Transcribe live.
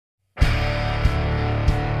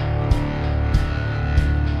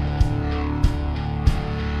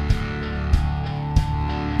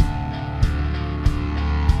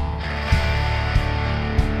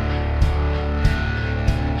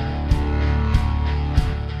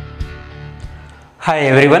Hi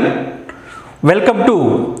everyone, welcome to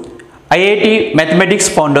IIT Mathematics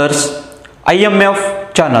Founders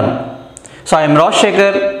IMF channel. So I am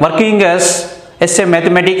Rashekar, working as SA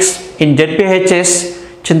Mathematics in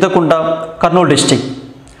ZPHS Chintakunda, Kurnool district.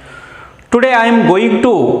 Today I am going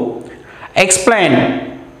to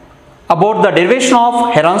explain about the derivation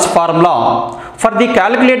of Heron's formula for the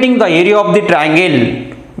calculating the area of the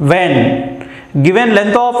triangle when given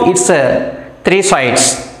length of its three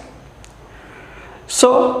sides.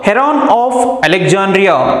 So, Heron of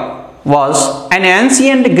Alexandria was an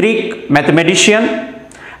ancient Greek mathematician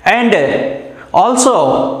and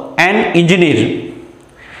also an engineer.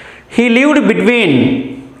 He lived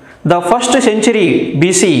between the 1st century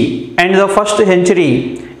BC and the 1st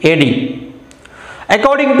century AD.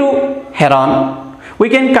 According to Heron, we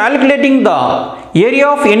can calculating the area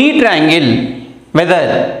of any triangle,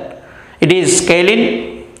 whether it is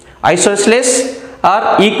scalene, isosceles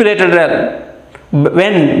or equilateral,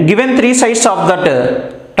 when given three sides of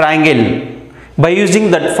that triangle by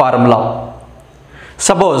using that formula.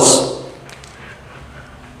 Suppose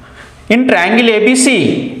in triangle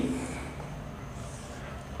ABC,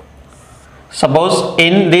 suppose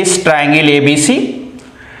in this triangle ABC,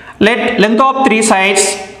 let length of three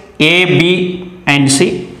sides A, B and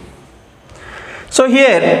C. So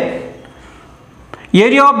here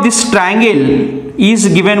area of this triangle is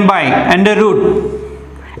given by under root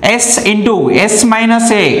S into S minus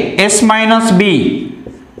A, S minus B,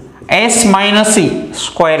 S minus C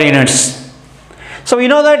square units. So we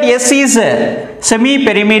know that S is a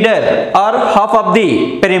semi-perimeter or half of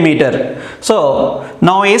the perimeter. So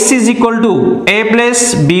now S is equal to A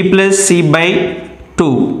plus B plus C by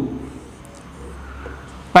 2.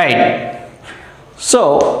 Right.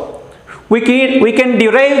 So we can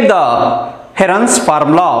derive the Heron's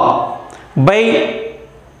formula by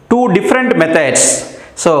two different methods.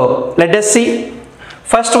 So let us see.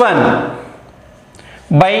 First one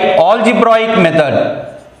by algebraic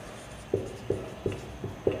method.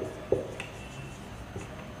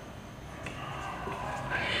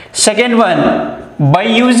 Second one by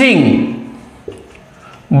using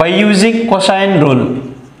cosine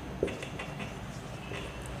rule.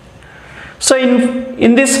 So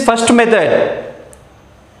in this first method,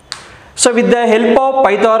 so with the help of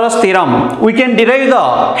Pythagoras theorem, we can derive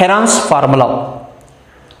the Heron's formula.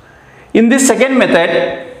 In this second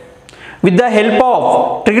method, with the help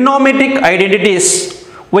of trigonometric identities,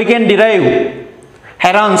 we can derive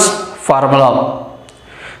Heron's formula.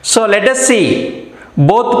 So let us see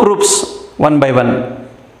both proofs one by one.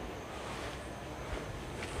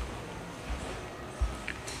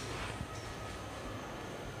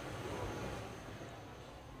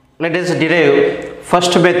 Let us derive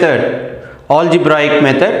first method, algebraic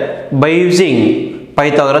method, by using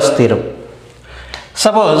Pythagoras theorem.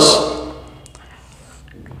 Suppose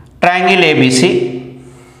triangle ABC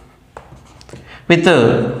with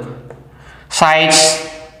sides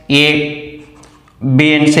A,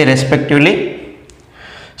 B and C respectively.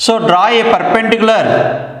 So draw a perpendicular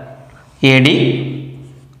AD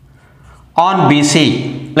on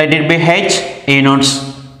BC. Let it be H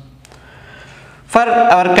units. For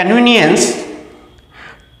our convenience,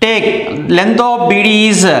 take length of BD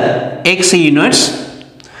is X units,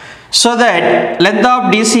 so that length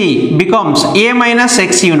of DC becomes A minus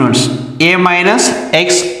X units. A minus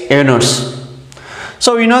X units.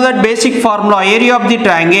 So we know that basic formula, area of the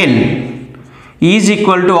triangle is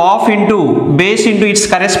equal to half into base into its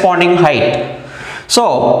corresponding height.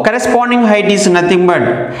 So corresponding height is nothing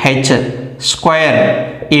but H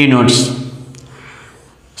square units.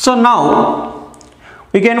 So now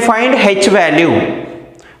we can find H value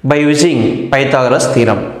by using Pythagoras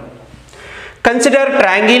theorem. Consider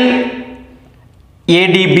triangle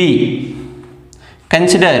ADB.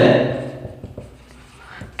 Consider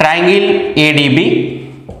triangle ADB.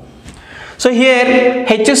 So here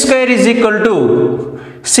H square is equal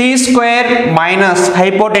to C square minus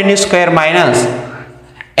hypotenuse square minus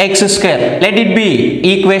X square. Let it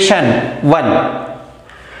be equation 1.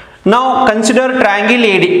 Now consider triangle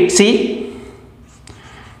ADC.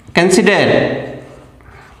 Consider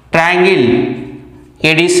triangle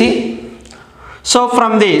ADC. So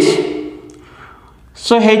from this,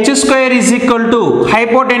 so H square is equal to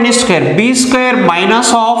hypotenuse square B square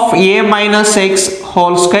minus of A minus X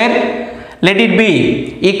whole square. Let it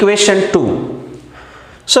be equation 2.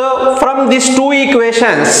 So from these two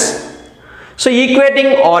equations, so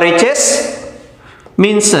equating RHS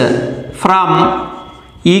means from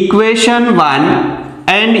equation 1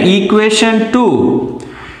 and equation 2,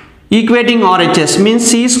 equating RHS means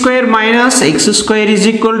C square minus X square is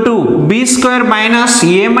equal to B square minus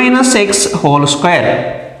A minus X whole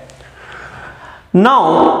square.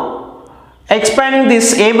 Now expanding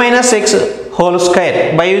this a minus x whole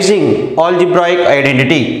square by using algebraic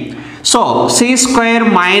identity. So c square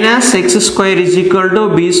minus x square is equal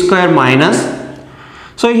to b square minus.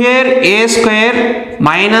 So here a square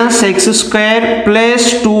minus x square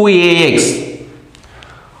plus 2ax.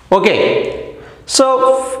 Okay.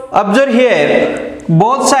 So observe here,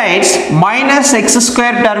 both sides minus x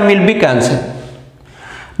square term will be cancelled.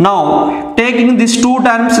 Now taking these two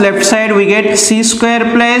terms left side, we get c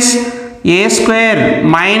square plus a square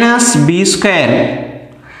minus b square.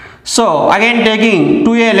 So again taking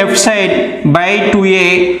 2a left side by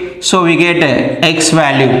 2a, so we get x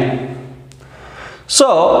value.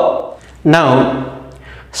 So now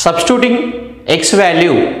substituting x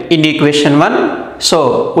value in equation 1,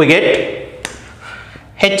 so we get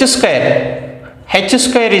h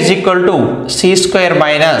square is equal to c square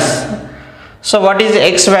minus, so what is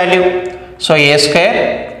x value? So a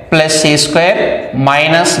square plus c square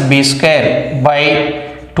minus b square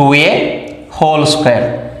by 2a whole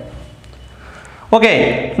square.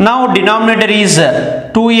 Okay, now denominator is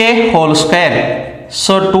 2a whole square,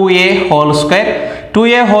 so 2a whole square,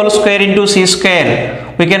 2a whole square into c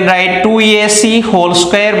square, we can write 2ac whole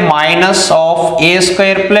square minus of a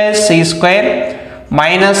square plus c square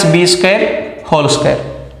minus b square whole square.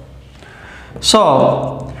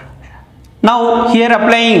 So now here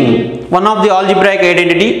applying one of the algebraic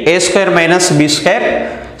identity, a square minus b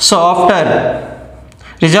square. So after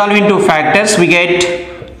resolving two factors, we get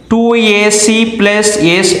 2ac plus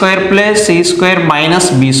a square plus c square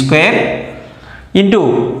minus b square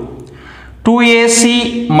into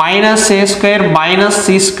 2ac minus a square minus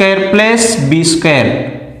c square plus b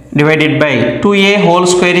square divided by 2a whole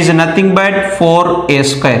square is nothing but 4a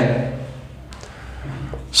square.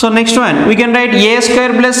 So next one, we can write a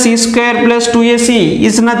square plus c square plus 2ac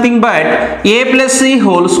is nothing but a plus c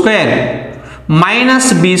whole square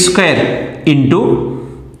minus b square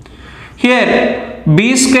into, here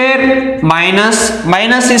b square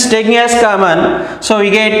minus is taking as common, so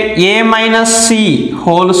we get a minus c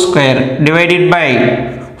whole square divided by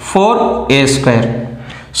 4a square.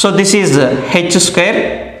 So this is h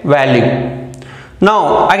square value.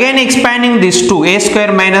 Now again expanding this to a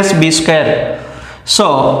square minus b square.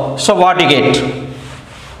 So what you get?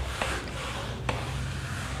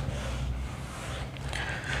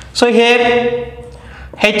 So here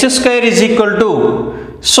h square is equal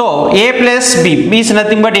to, so a plus b is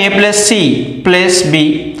nothing but a plus c plus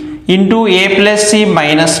b into a plus c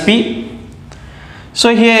minus b.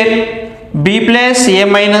 So here b plus a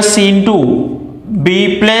minus c into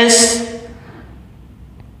b plus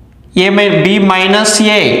b minus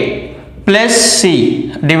a plus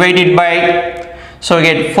c divided by, so we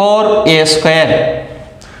get 4a square.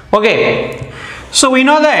 Okay, so we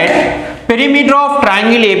know that perimeter of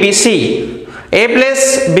triangle ABC, a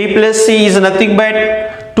plus b plus c is nothing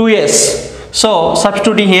but 2s. So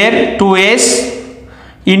substituting here 2s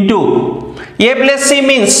into a plus c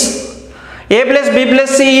means a plus b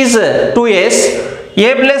plus c is 2s,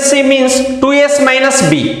 a plus c means 2s minus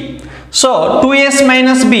b. So 2s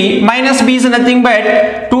minus b is nothing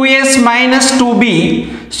but 2s minus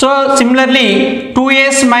 2b. So similarly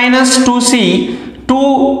 2s minus 2c,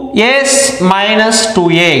 2s minus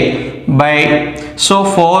 2a by, so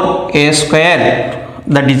 4a square,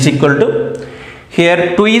 that is equal to,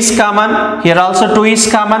 here 2 is common, here also 2 is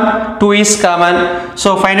common, 2 is common.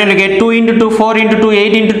 So finally get 2 into 2, 4 into 2,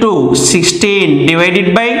 8 into 2, 16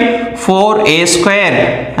 divided by 4a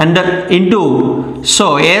square and into,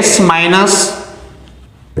 so s minus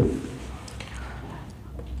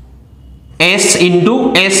s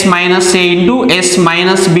into s minus a into s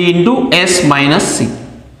minus b into s minus c.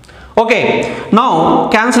 Okay, now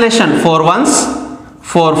cancellation, 4 ones,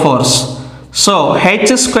 4 fours. So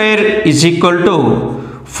h square is equal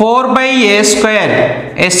to 4 by a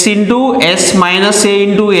square, s into s minus a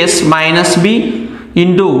into s minus b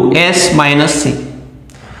into s minus c.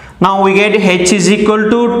 Now we get h is equal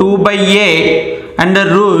to 2 by a under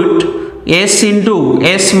root s into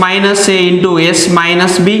s minus a into s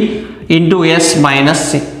minus b into s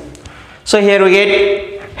minus c. So here we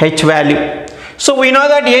get h value. So we know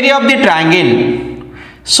that area of the triangle,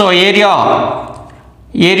 so area of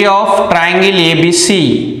triangle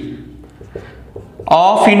ABC,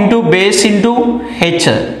 of into base into h,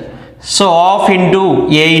 so of into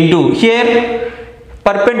a into, here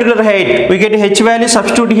perpendicular height, we get h value,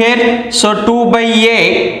 substitute here, so 2 by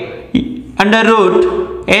a under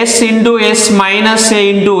root s into s minus a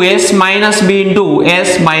into s minus b into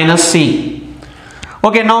s minus c.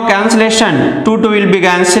 Okay, now cancellation, 2 will be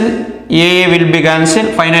cancelled, a will be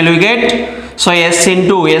cancelled, finally we get, so s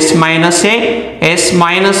into s minus a, s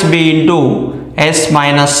minus b into S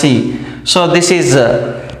minus C. So this is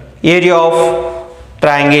area of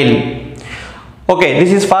triangle. Okay,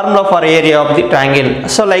 this is formula for area of the triangle.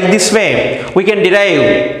 So like this way we can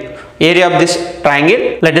derive area of this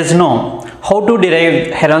triangle. Let us know how to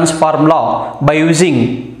derive Heron's formula by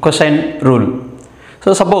using cosine rule.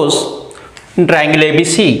 So suppose in triangle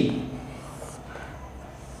ABC,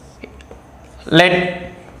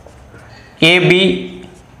 let AB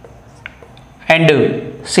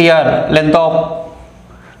and C are length of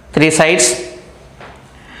 3 sides.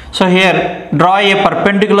 So here draw a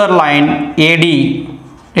perpendicular line AD,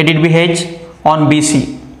 let it be H, on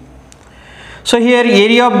BC. So here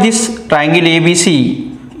area of this triangle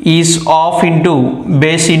ABC is half into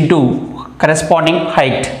base into corresponding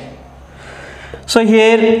height. So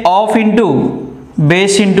here half into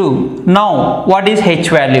base into, now what is H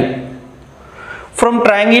value? From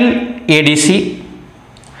triangle ADC,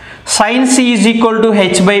 sin C is equal to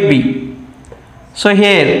H by B. So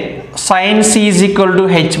here sin C is equal to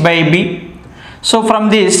H by B. So from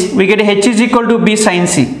this we get H is equal to B sin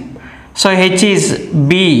C. So H is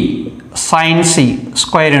B sin C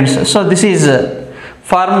square root. So this is a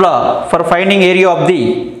formula for finding area of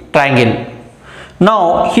the triangle.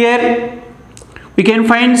 Now here we can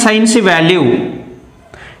find sin C value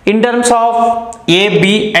in terms of A,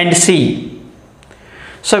 B and C.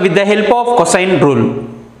 So with the help of cosine rule,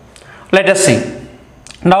 let us see.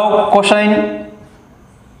 Now cosine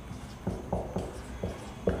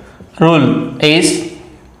rule is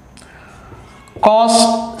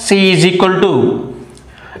cos C is equal to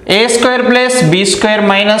A square plus B square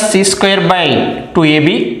minus C square by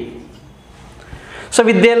 2AB. So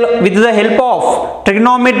with the help of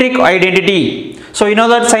trigonometric identity, so you know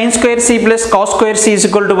that sin square C plus cos square C is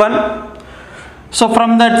equal to 1. So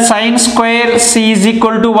from that sin square C is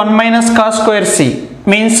equal to 1 minus cos square C,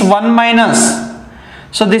 means 1 minus.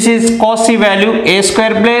 So this is cos C value, A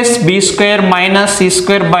square plus B square minus C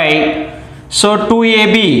square by, so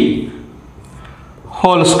 2AB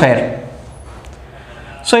whole square.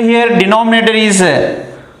 So here denominator is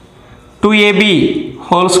 2AB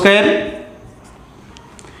whole square.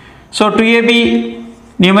 So 2AB,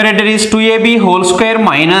 numerator is 2AB whole square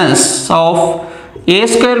minus of A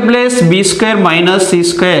square plus B square minus C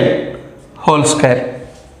square whole square.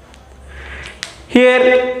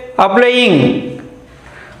 Here applying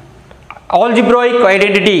algebraic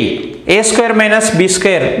identity, A square minus B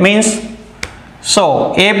square means,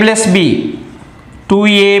 so A plus B,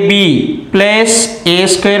 2AB plus A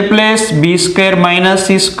square plus B square minus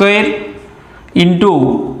C square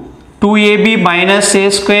into 2AB minus A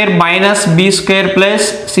square minus B square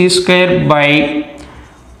plus C square by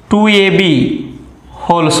 2AB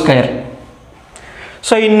whole square.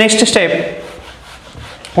 So in next step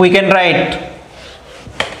we can write,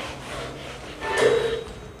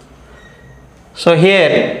 so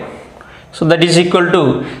here, so that is equal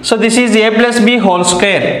to, so this is A plus B whole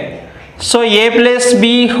square. So A plus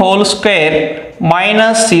B whole square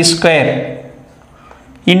minus C square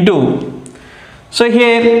into, so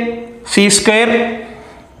here C square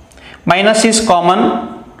minus is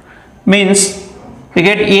common, means we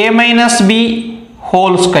get A minus B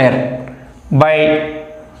whole square by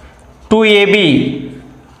 2AB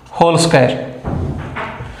whole square.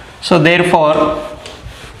 So therefore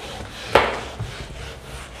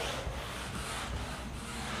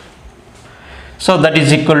so that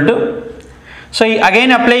is equal to, so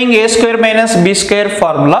again applying A square minus B square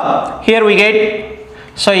formula, here we get,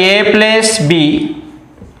 so A plus B,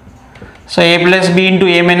 so A plus B into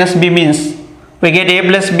A minus B means we get A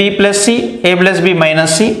plus B plus C, A plus B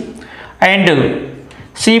minus C, and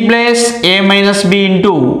C plus A minus B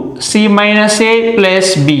into C minus A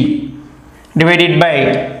plus B divided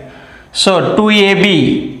by, so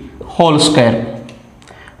 2AB whole square,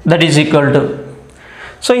 that is equal to,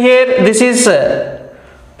 so here this is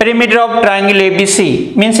perimeter of triangle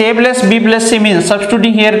ABC, means A plus B plus C means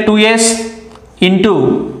substituting here 2S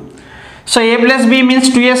into, so A plus B means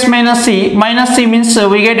 2S minus C means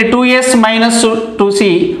we get 2S minus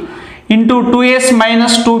 2C into 2S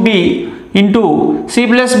minus 2B into C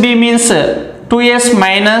plus B means 2S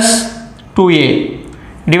minus 2A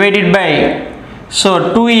divided by,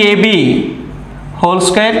 so 2AB whole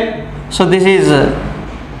square, so this is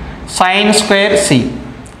sin square C,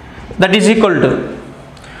 that is equal to,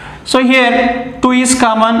 so here 2 is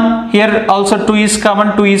common, here also 2 is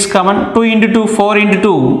common, 2 is common, 2 into 2, 4 into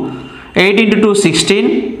 2, 8 into 2,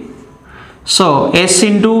 16, so S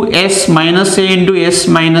into S minus A into S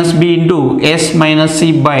minus B into S minus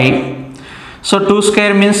C by, so 2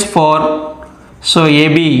 square means 4, so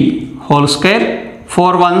AB whole square,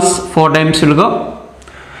 4 ones 4 times will go,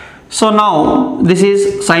 So now this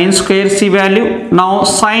is sine square c value. Now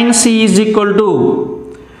sine c is equal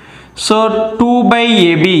to, so 2 by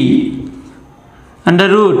AB under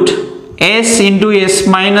root s into s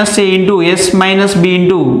minus a into s minus b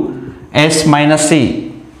into s minus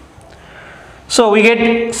c. So we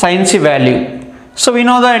get sine c value. So we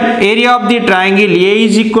know that area of the triangle A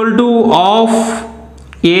is equal to half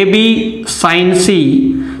AB sine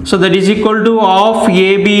c. So that is equal to half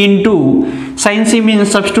AB into sine c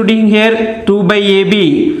means substituting here 2 by AB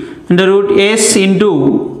under root s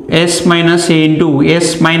into s minus a into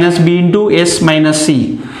s minus b into s minus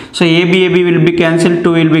c. So AB will be cancelled,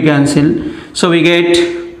 2 will be cancelled. So we get,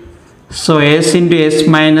 so s into s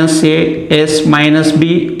minus a, s minus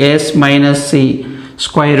b, s minus c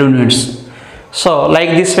square units. So like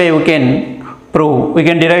this way we can prove, we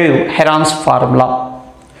can derive Heron's formula.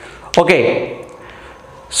 Okay.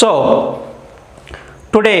 So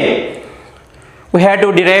today we had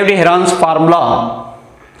to derive the Heron's formula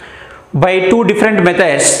by two different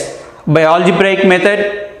methods, by algebraic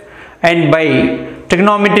method and by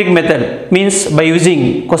trigonometric method, means by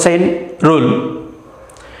using cosine rule.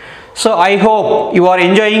 So I hope you are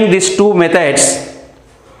enjoying these two methods.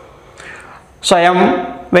 So I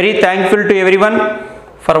am very thankful to everyone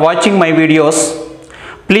for watching my videos.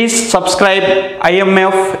 Please subscribe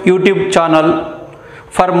IMF YouTube channel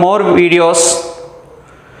for more videos,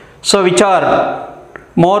 so which are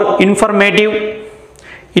more informative,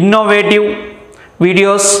 innovative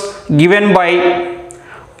videos given by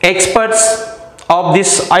experts of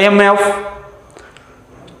this IMF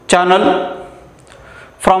channel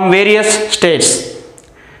from various states.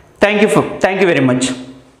 Thank you very much.